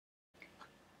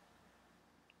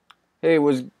Hey,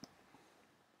 what's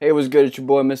good? It's your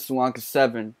boy, Mr.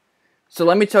 Wonka7. So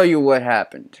let me tell you what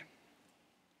happened.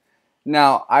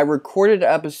 Now, I recorded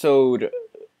episode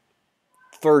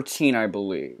 13, I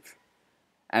believe.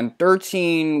 And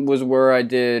 13 was where I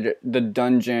did the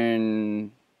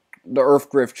dungeon, the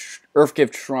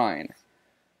Earthgift Shrine.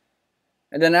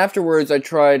 And then afterwards, I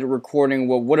tried recording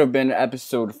what would have been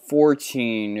episode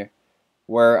 14,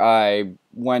 where I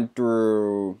went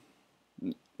through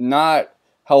not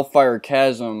Hellfire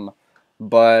Chasm,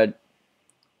 but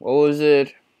what was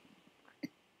it?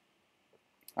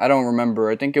 I don't remember.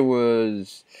 I think it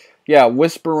was, yeah,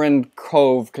 Whisperin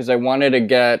Cove, because I wanted to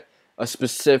get a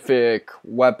specific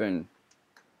weapon.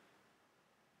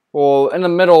 Well, in the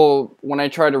middle, when I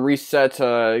tried to reset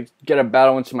to get a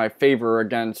battle into my favor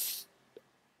against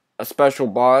a special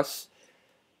boss,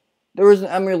 there was an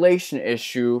emulation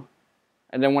issue,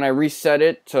 and then when I reset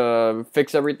it to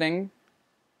fix everything,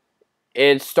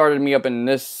 it started me up in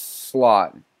this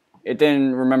slot. It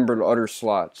didn't remember the other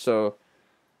slot, so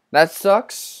that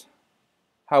sucks.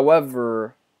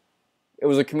 However, it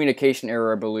was a communication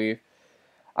error, I believe.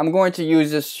 I'm going to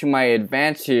use this to my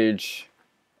advantage,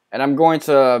 and I'm going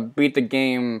to beat the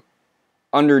game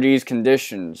under these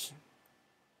conditions.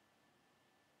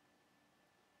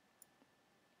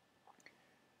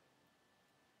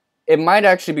 It might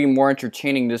actually be more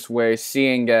entertaining this way,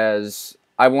 seeing as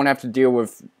I won't have to deal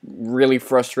with really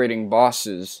frustrating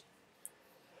bosses.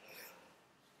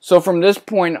 So from this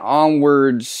point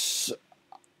onwards,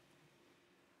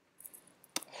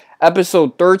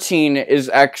 episode 13 is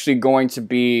actually going to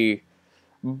be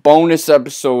bonus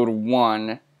episode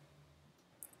 1,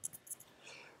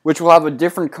 which will have a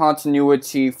different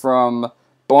continuity from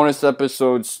bonus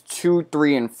episodes 2,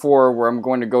 3, and 4, where I'm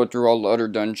going to go through all the other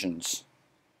dungeons.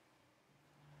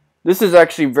 This is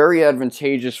actually very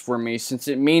advantageous for me, since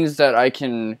it means that I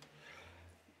can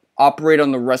operate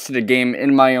on the rest of the game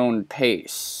in my own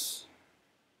pace,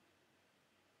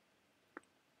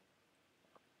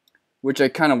 which I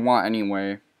kind of want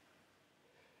anyway.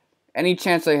 Any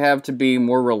chance I have to be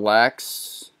more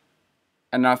relaxed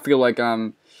and not feel like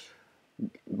I'm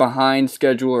behind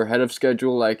schedule or ahead of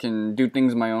schedule, I can do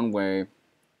things my own way,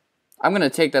 I'm going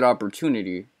to take that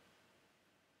opportunity.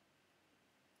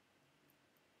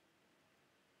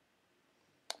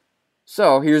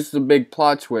 So, here's the big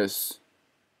plot twist.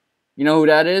 You know who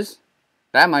that is?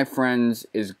 That, my friends,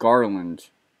 is Garland.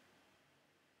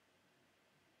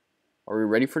 Are we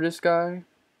ready for this guy?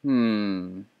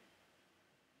 I'm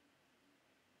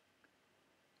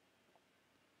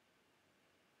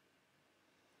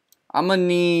gonna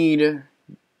need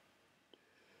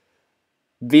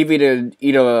Vivi to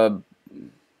eat a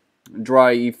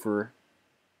dry ether.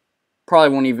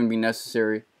 Probably won't even be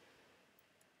necessary.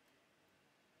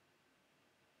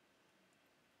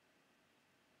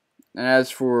 And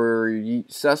as for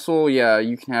Cecil, yeah,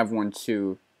 you can have one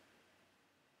too.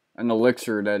 An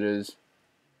elixir, that is.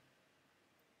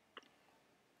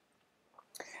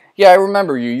 Yeah, I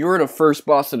remember you. You were the first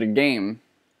boss of the game.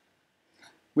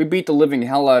 We beat the living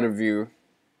hell out of you.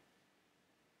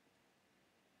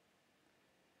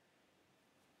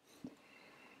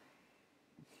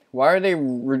 Why are they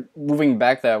moving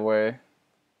back that way?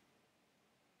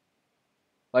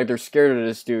 Like they're scared of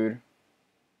this dude.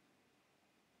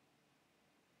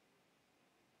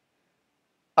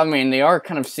 I mean, they are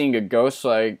kind of seeing a ghost, so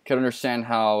I could understand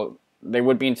how they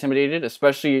would be intimidated,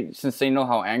 especially since they know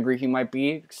how angry he might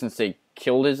be, since they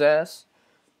killed his ass.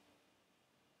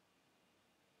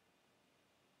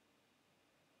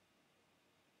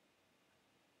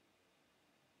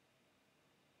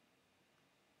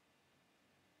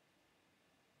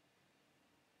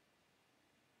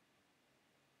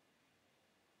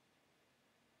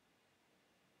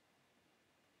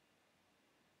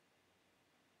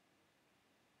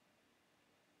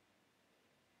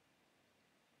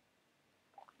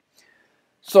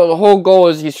 So the whole goal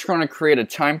is he's trying to create a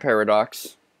time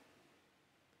paradox.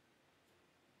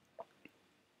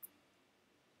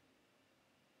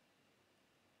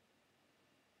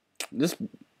 This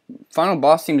final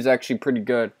boss seems actually pretty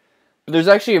good. But there's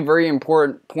actually a very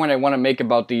important point I want to make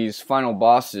about these final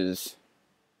bosses.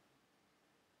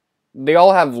 They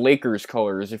all have Lakers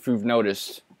colors, if you've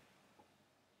noticed.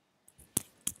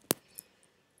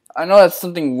 I know that's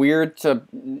something weird to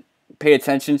pay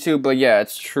attention to, but yeah,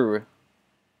 it's true.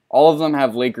 All of them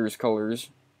have Lakers colors.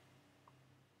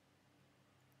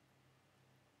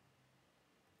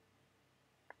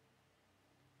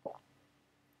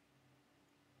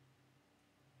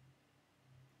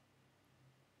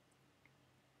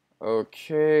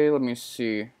 Okay, let me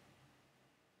see.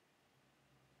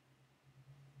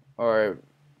 Alright,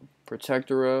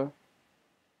 Protectora.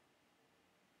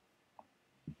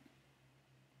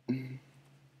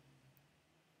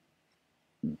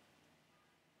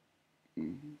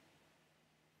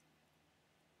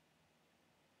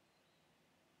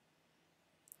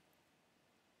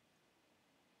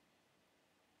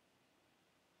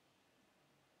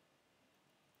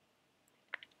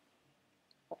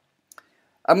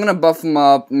 I'm gonna buff him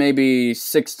up maybe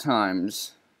 6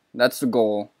 times. That's the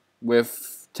goal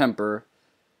with temper.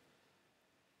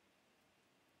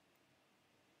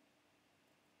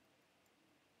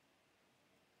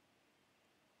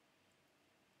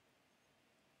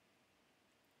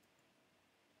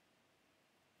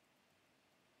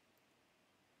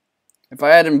 If I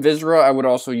had Invisera, I would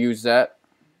also use that.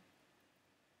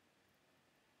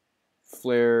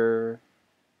 Flare.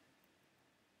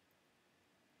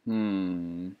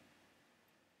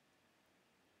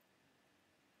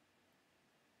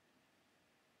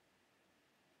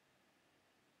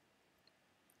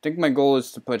 I think my goal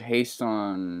is to put haste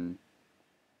on.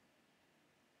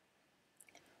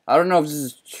 I don't know if this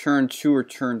is turn 2 or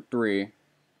turn 3.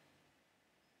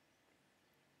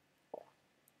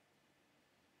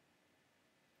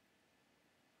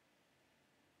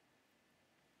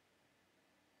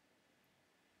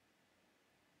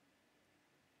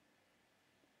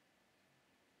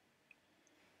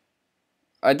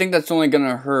 I think that's only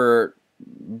gonna hurt,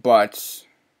 but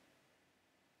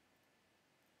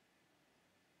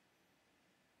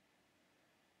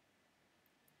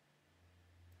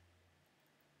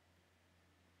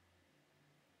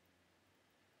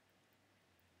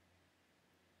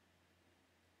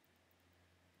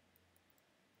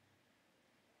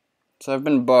so I've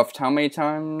been buffed how many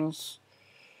times?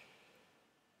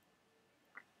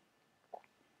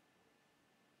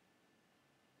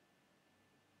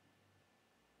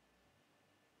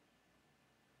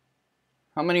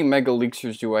 How many Mega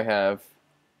Elixirs do I have?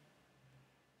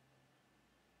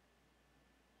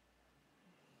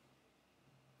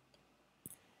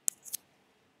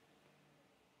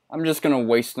 I'm just gonna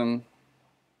waste them.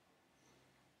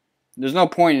 There's no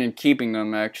point in keeping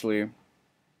them, actually.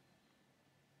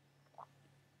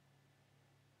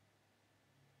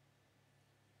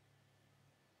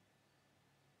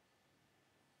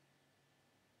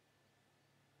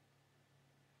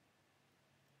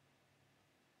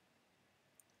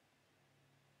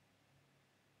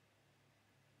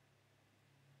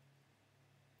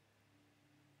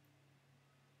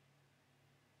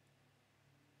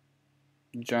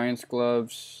 Giant's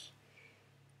gloves,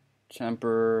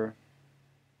 temper.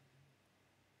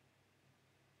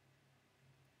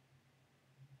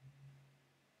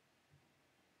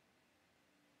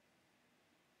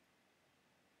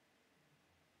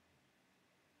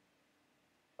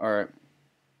 Alright.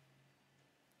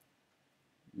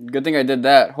 Good thing I did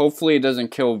that. Hopefully it doesn't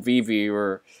kill Vivi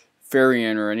or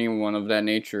Farian or anyone of that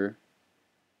nature.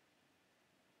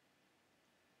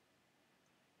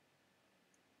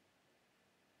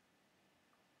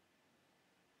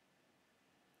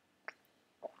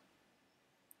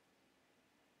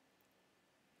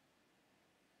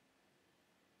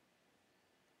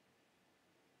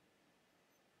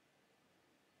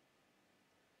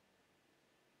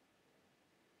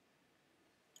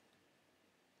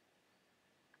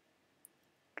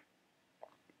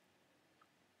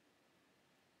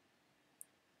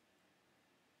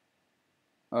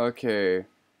 Okay.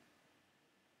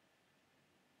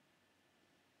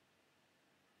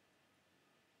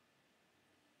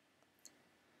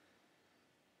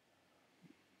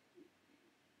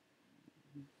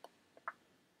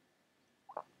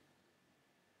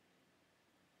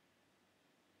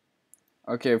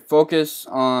 Okay, focus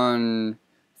on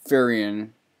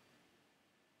Farian.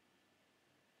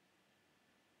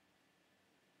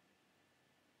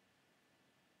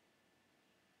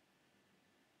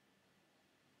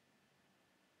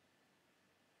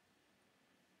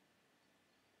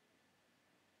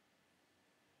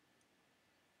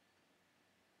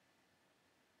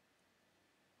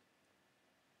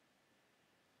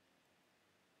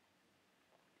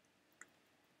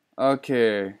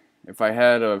 Okay. If I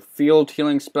had a field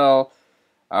healing spell,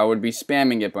 I would be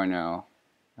spamming it by now.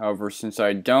 However, since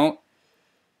I don't,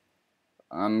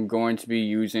 I'm going to be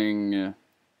using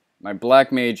my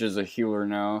Black Mage as a healer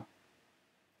now.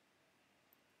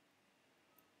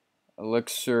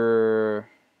 Elixir.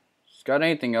 Got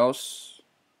anything else?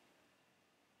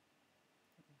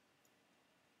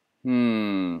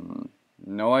 No,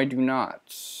 I do not.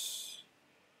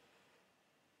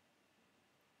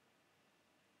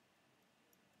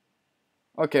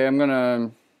 Okay, I'm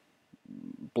gonna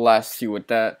blast you with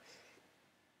that.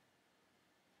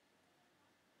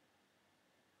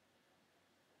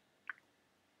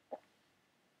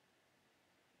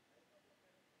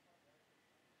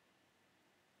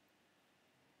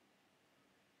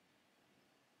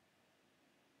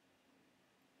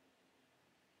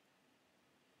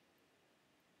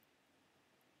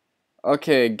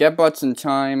 Okay, get butts in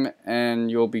time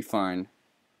and you'll be fine.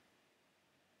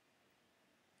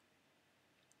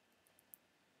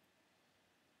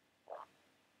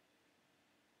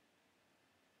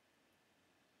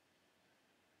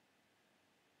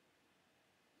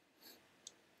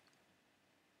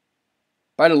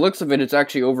 By the looks of it, it's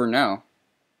actually over now.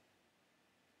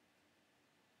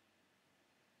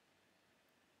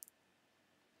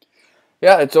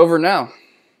 Yeah, it's over now.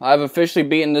 I've officially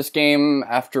beaten this game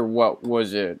after, what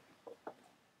was it?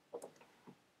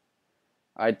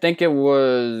 I think it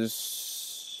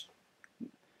was...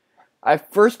 I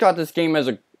first got this game as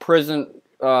a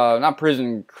not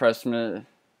prison Christmas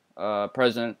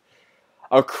present.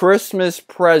 A Christmas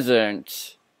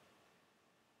present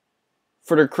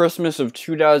for the Christmas of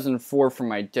 2004 from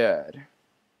my dad.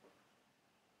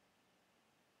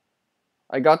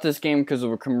 I got this game because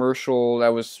of a commercial that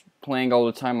was playing all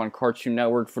the time on Cartoon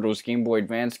Network for those Game Boy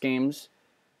Advance games.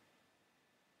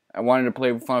 I wanted to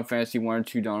play Final Fantasy 1 and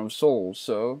 2 Dawn of Souls,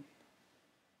 so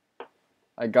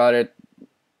I got it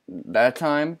that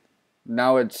time.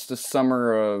 Now it's the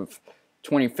summer of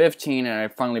 2015 and I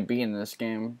finally beaten this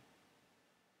game.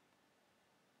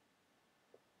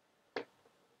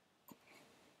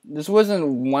 This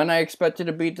wasn't when I expected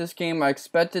to beat this game. I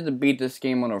expected to beat this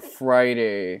game on a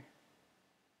Friday.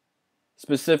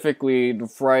 Specifically, the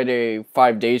Friday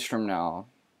 5 days from now.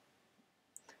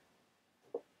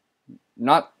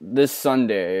 Not this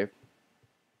Sunday.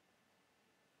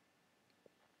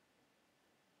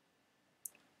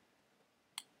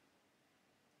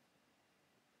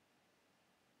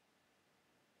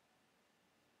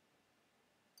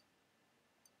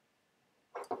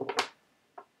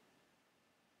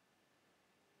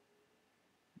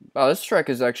 Wow, this track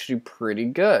is actually pretty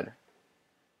good.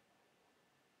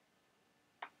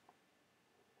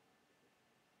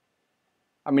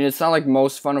 I mean, it's not like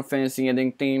most Final Fantasy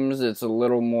ending themes. It's a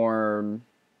little more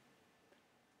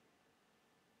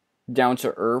down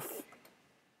to earth.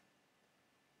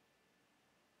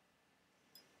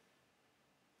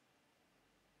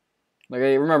 Like,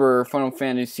 I remember Final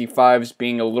Fantasy V's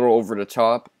being a little over the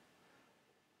top.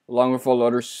 Along with all the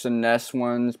other SNES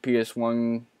ones,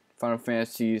 PS1 Final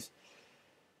Fantasies.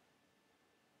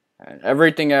 And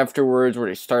everything afterwards where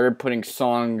they started putting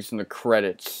songs in the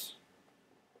credits.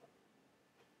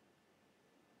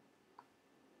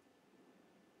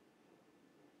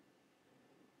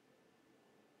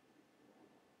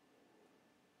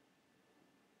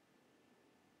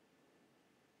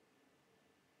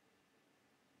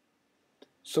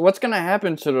 So what's gonna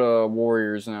happen to the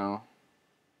Warriors now?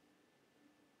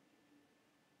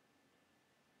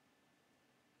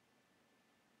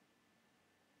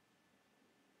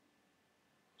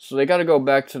 So they gotta go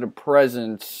back to the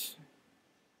present.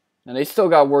 And they still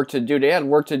got work to do. They had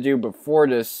work to do before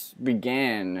this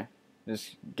began,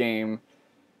 this game.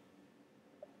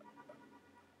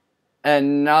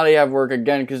 And now they have work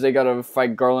again because they gotta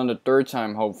fight Garland a third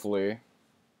time, hopefully.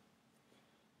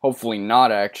 Hopefully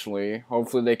not, actually.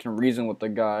 Hopefully they can reason with the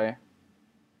guy.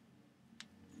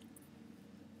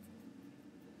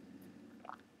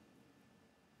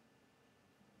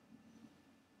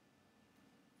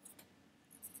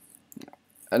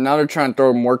 And now they're trying to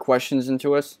throw more questions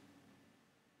into us.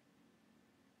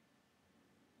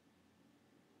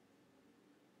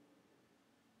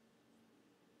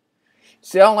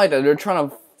 See, I don't like that. They're trying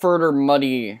to further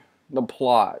muddy the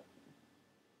plot.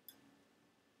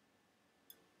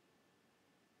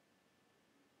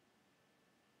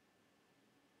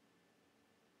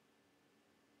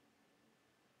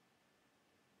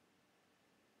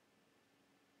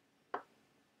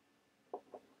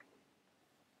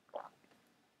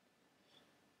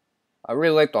 I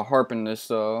really like the harp in this,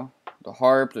 though. The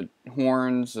harp, the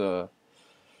horns,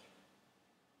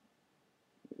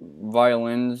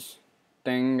 violins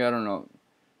thing. I don't know.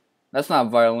 That's not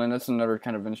violin. That's another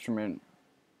kind of instrument.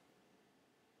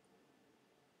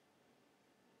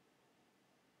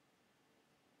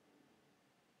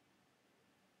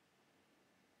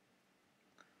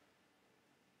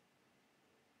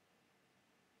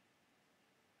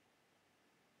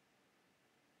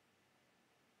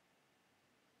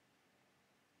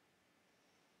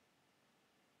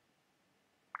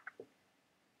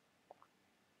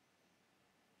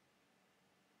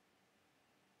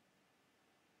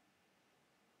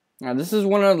 Now, this is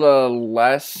one of the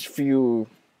last few...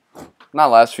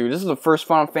 Not last few. This is the first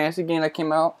Final Fantasy game that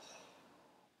came out.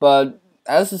 But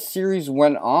as the series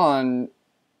went on,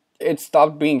 it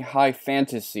stopped being high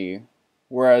fantasy.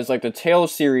 Whereas, like, the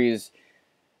Tales series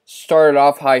started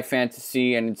off high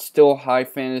fantasy, and it's still high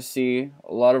fantasy.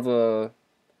 A lot of the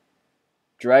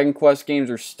Dragon Quest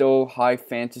games are still high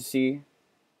fantasy.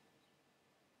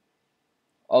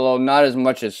 Although not as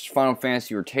much as Final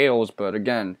Fantasy or Tales, but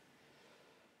again.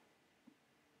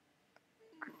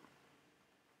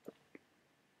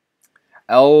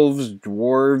 Elves,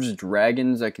 dwarves,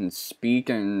 dragons that can speak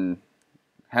and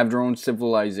have their own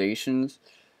civilizations.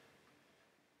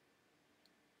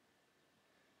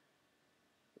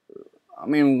 I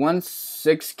mean, once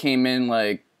 6 came in,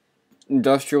 like,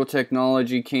 industrial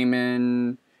technology came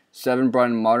in, 7 brought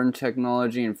in modern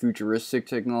technology and futuristic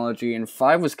technology, and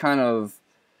 5 was kind of,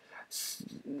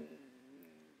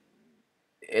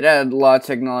 it had a lot of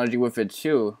technology with it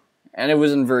too, and it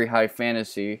wasn't very high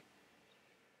fantasy.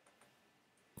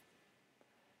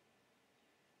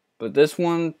 But this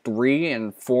one, 3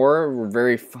 and 4 were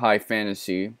very high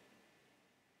fantasy.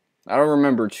 I don't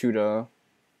remember 2 though.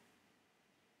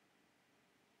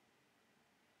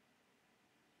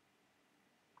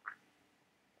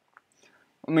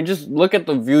 I mean, just look at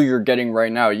the view you're getting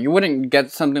right now. You wouldn't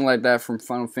get something like that from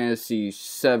Final Fantasy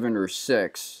 7 or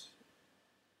 6.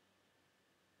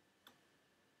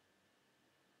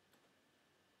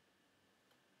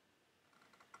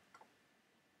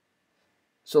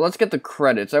 So let's get the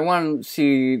credits. I want to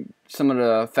see some of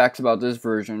the facts about this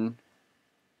version.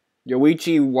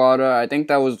 Yoichi Wada, I think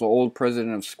that was the old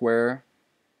president of Square.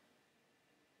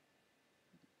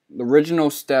 The original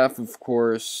staff, of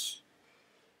course,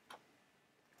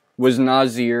 was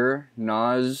Nazir,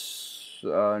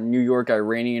 New York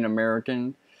Iranian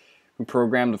American, who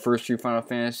programmed the first 3 Final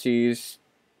Fantasies.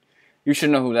 You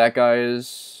should know who that guy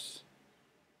is.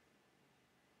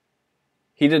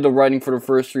 He did the writing for the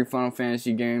first 3 Final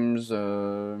Fantasy games.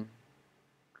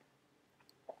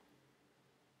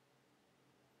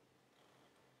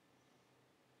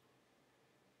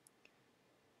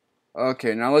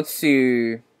 Okay, now let's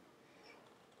see.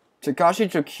 Takashi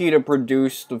Tokita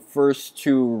produced the first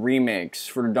 2 remakes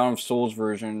for the Dawn of Souls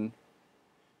version.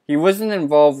 He wasn't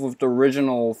involved with the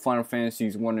original Final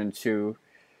Fantasies 1 and 2.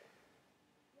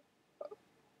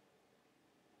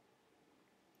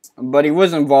 But he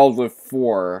was involved with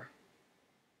 4.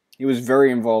 He was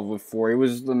very involved with 4. He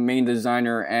was the main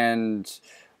designer and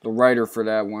the writer for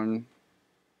that one.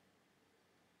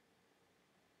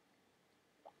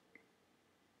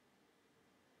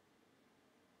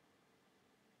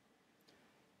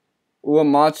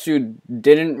 Uematsu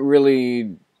didn't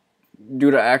really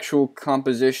do the actual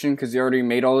composition because he already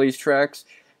made all these tracks,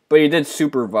 but he did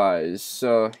supervise.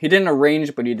 So he didn't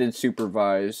arrange, but he did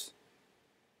supervise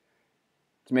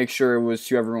to make sure it was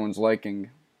to everyone's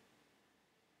liking.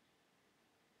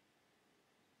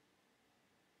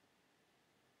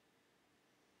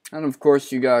 And of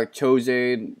course you got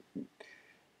Toze.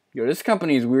 Yo, this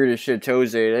company is weird as shit,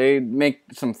 Toze. They make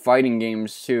some fighting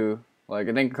games too. Like,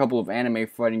 I think a couple of anime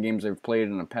fighting games I've played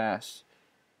in the past.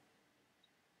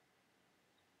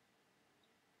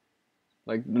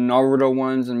 Like the Naruto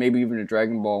ones and maybe even the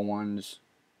Dragon Ball ones.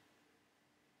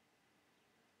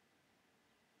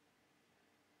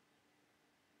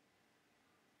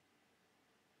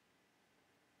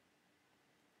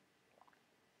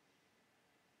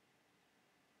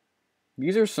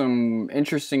 These are some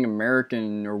interesting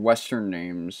American or Western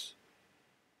names.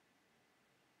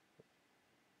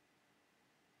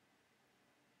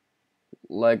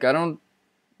 Like, I don't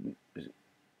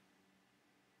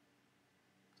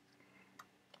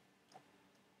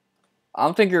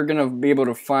think you're gonna be able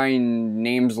to find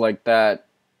names like that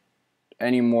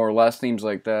anymore, last names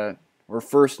like that, or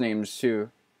first names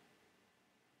too.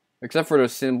 Except for the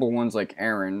simple ones like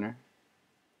Aaron.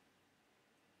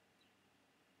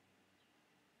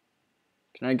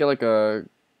 Can I get like a...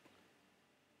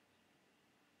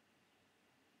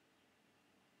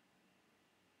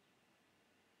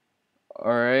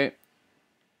 Alright.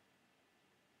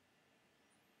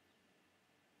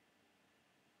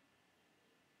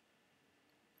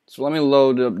 So let me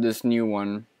load up this new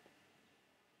one.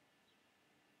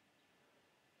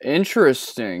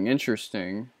 Interesting,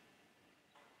 interesting.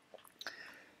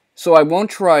 So I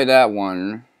won't try that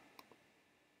one.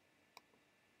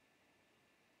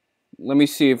 Let me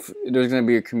see if there's going to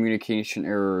be a communication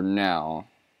error now.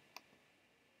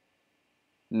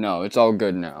 No, it's all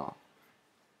good now.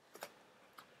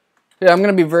 Yeah, I'm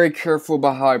going to be very careful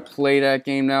about how I play that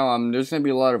game now. There's going to be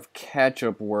a lot of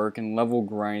catch-up work and level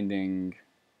grinding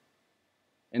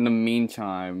in the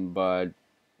meantime, but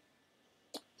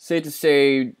safe to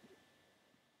say,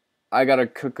 I got to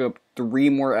cook up 3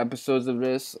 more episodes of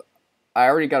this. I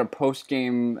already got a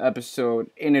post-game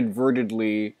episode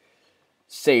inadvertently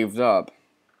saved up.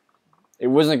 It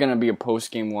wasn't going to be a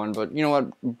post-game one, but you know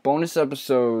what? Bonus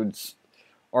episodes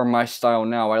are my style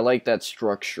now. I like that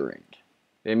structuring.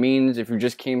 It means if you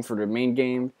just came for the main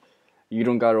game, you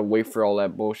don't gotta wait for all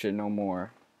that bullshit no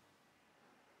more.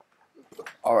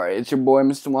 Alright, it's your boy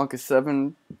Mr. Wonka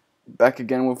 7, back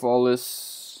again with all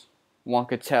this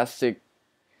Wonka-tastic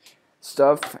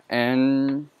stuff,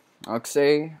 and I'll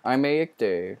say I'm a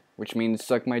Ikte, which means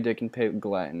suck my dick and pig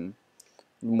Latin.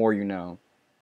 The more you know.